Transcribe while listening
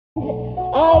I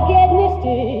get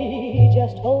misty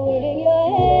just holding your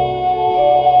hand.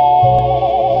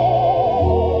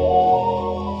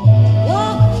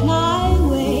 Walk my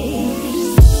way.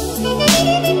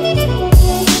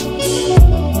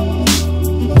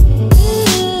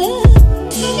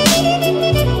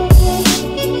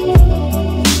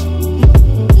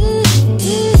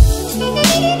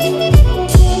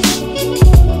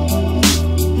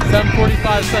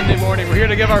 7:45 Sunday morning. We're here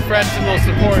to give our friends some little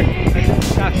support at the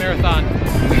half marathon.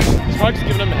 Sparks is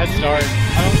giving them a head start.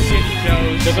 I don't see any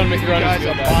shows. Doesn't want to make the run. Guys,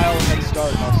 a mile head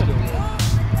start. I'll still do it.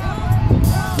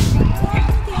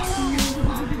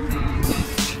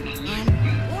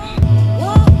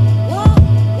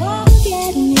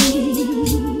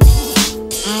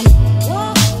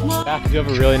 Back, you have a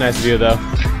really nice view though.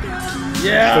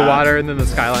 Yeah. The water and then the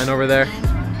skyline over there.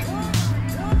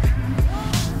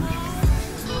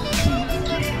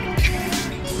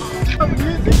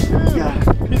 Yeah.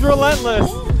 He's relentless.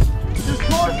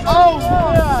 Oh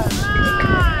yeah.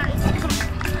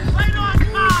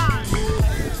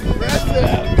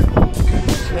 Impressive.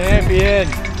 Champion.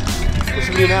 What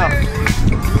should we do now?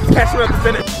 Catch him at the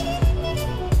finish.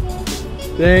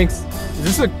 Thanks. Is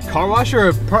this a car wash or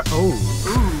a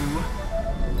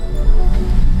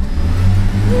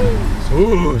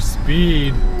Ooh,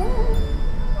 speed.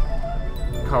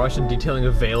 Car wash and detailing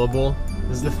available.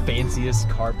 This is the fanciest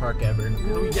car park ever.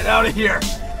 How do we get out of here?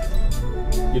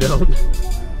 You don't.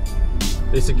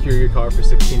 They secure your car for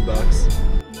 16 bucks.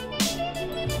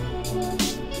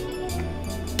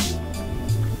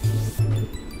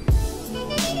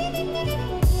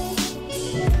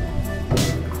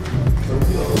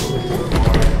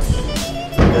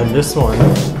 And this one.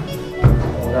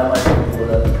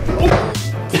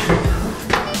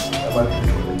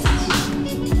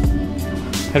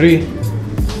 How do we?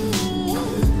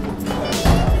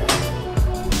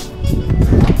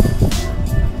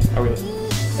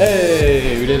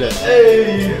 Hey, we did it.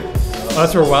 Hey! Oh,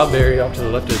 that's where Wildberry off to the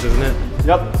left is, isn't it?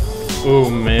 Yep. Oh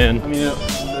man. I mean,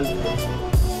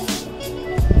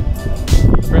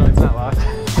 apparently it's not locked.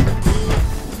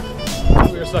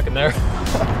 We were stuck in there.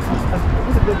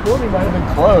 the building might have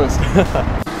been closed.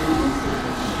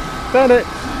 Found it.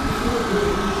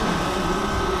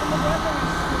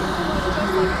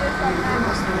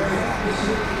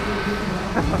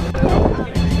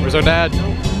 Where's our dad?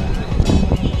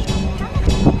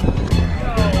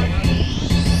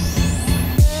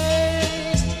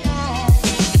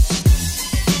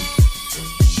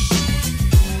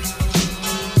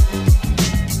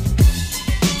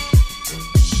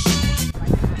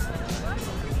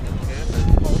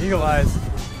 Eagle eyes.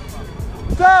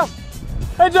 Joe!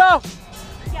 Hey Joe!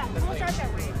 Yeah, we'll start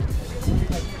that way.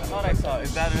 I thought I saw it.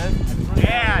 Is that it?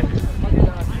 Yeah!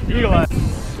 Eagle eyes.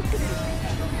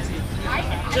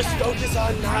 Just focus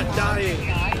on not dying.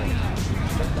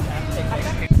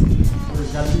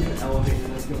 There's gotta be an elevator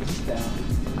that goes down.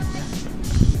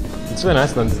 It's really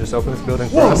nice of them to just open this building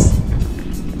for us.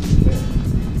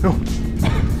 No.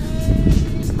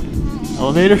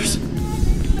 Elevators?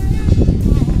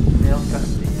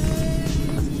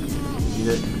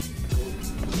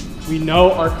 We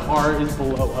know our car is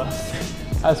below us.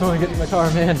 I just want to get in my car,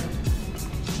 man.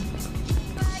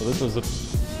 So this was a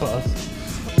bus.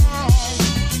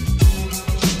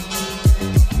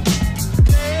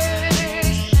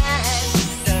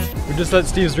 We just let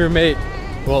Steve's roommate,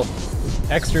 well,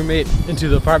 ex-roommate, into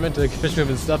the apartment to finish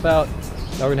moving stuff out.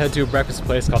 Now we're gonna head to a breakfast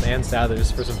place called Ann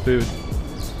Sather's for some food.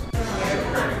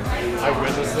 I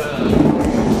witnessed that.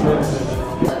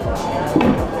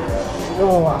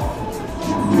 Oh wow.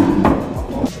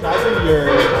 Can I bring your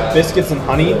biscuits and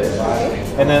honey,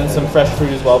 and then some fresh fruit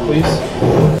as well, please?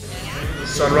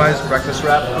 Sunrise breakfast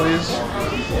wrap, please,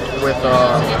 with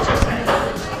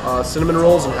cinnamon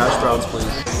rolls and hash browns,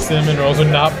 please. Cinnamon rolls are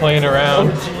not playing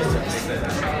around.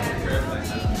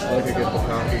 I like a good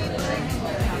bukkake.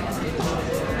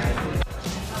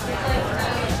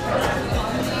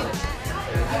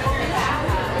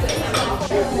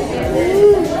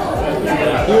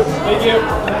 Thank you.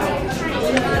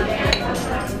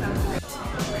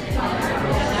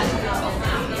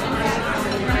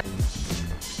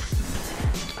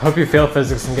 I hope you fail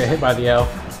physics and get hit by the L.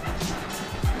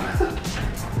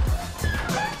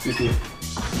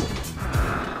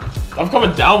 I'm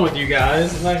coming down with you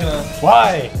guys. I'm not gonna.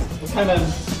 Why? What kind of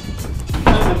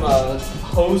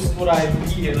host would I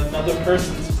be in another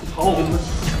person's home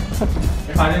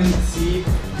if I didn't see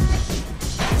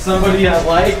somebody I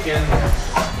like and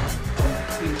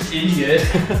an idiot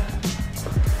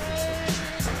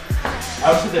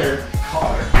out to their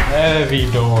car? Heavy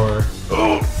door.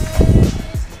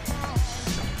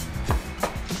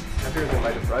 Happier than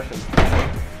my impression.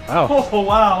 Oh. Oh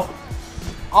wow.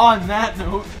 On that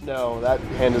note, No, that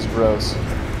hand is gross.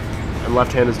 And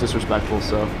left hand is disrespectful,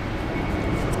 so.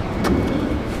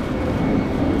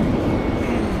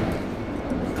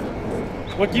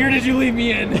 what gear did you leave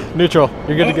me in? Neutral.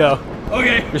 You're good to go.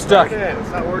 Okay. You're stuck. Okay, it's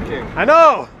not working. I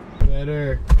know.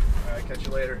 Better. Alright, catch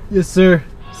you later. Yes, sir.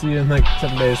 See you in like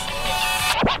 7 days.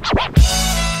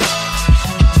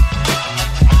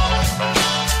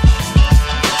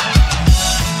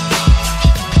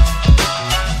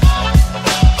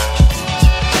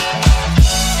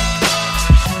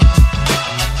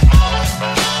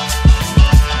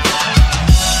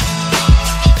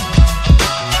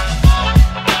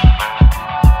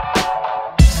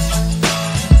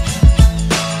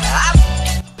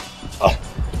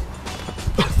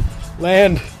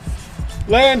 Land.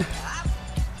 Land.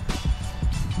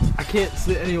 I can't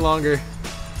sit any longer.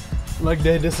 Leg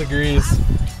day disagrees.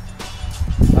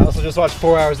 I also just watched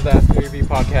 4 hours of the Ask Gary Vee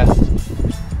podcast.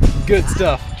 Good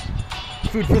stuff.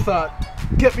 Food for thought.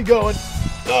 Get me going.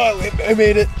 Oh, I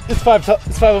made it. It's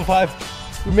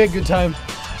 5:05. We made good time.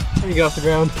 There you go off the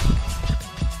ground.